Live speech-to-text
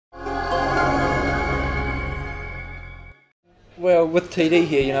Well, with TD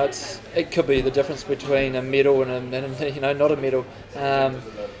here, it could be the difference between a medal and not a medal.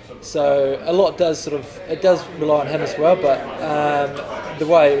 So a lot does rely on him as well. But the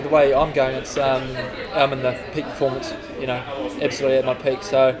way I'm going, I'm in the peak performance. Absolutely at my peak.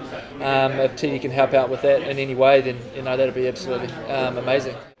 So if TD can help out with that in any way, then that'd be absolutely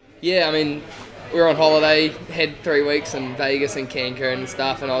amazing. Yeah, I mean, we were on holiday, had 3 weeks in Vegas and Cancun and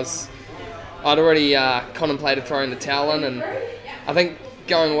stuff, and I'd already contemplated throwing the towel in, and I think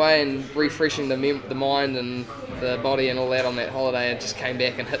going away and refreshing the mind and the body and all that on that holiday, I just came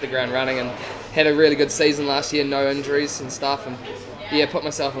back and hit the ground running and had a really good season last year, no injuries and stuff, and put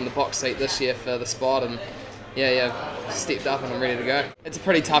myself in the box seat this year for the spot, and stepped up and I'm ready to go. It's a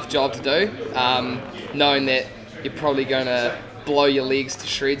pretty tough job to do, knowing that you're probably going to blow your legs to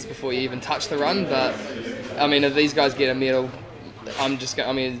shreds before you even touch the run, but I mean, if these guys get a medal, I'm just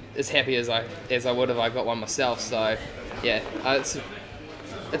as happy as I would if I got one myself. So yeah,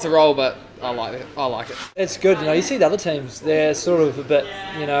 it's a role, but I like it. It's good. You see the other teams, they're sort of a bit,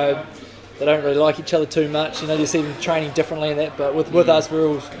 they don't really like each other too much. You see them training differently and that. But with us,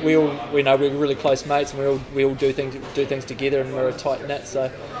 we know we're really close mates, and we all do things together, and we're a tight knit.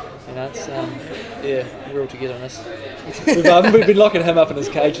 So it's we're all together in this. We've been locking him up in his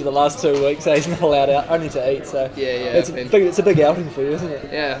cage for the last 2 weeks. So he's not allowed out, only to eat. So it's a big outing for you, isn't it?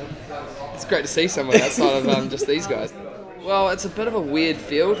 Yeah, it's great to see someone outside of just these guys. Well, it's a bit of a weird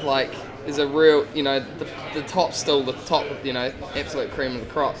field. Like, there's a real, the top's still the top, absolute cream of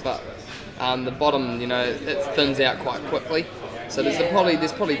the crop, but the bottom, it thins out quite quickly. So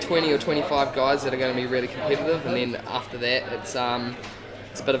there's probably 20 or 25 guys that are going to be really competitive, and then after that, it's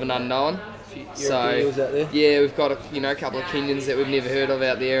a bit of an unknown. So yeah, we've got a couple of Kenyans that we've never heard of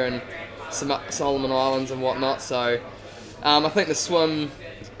out there, and some Solomon Islands and whatnot. So I think the swim,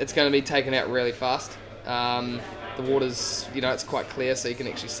 it's going to be taken out really fast. The water's, it's quite clear, so you can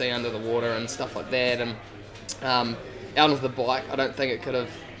actually see under the water and stuff like that. And out of the bike, I don't think it could have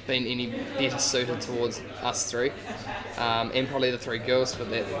been any better suited towards us three, and probably the 3 girls for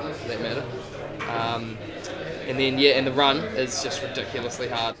that matter. And then and the run is just ridiculously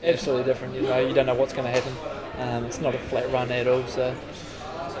hard. Absolutely different. You don't know what's going to happen. It's not a flat run at all. So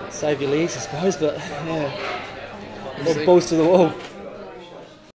save your legs, I suppose. But yeah, balls to the wall.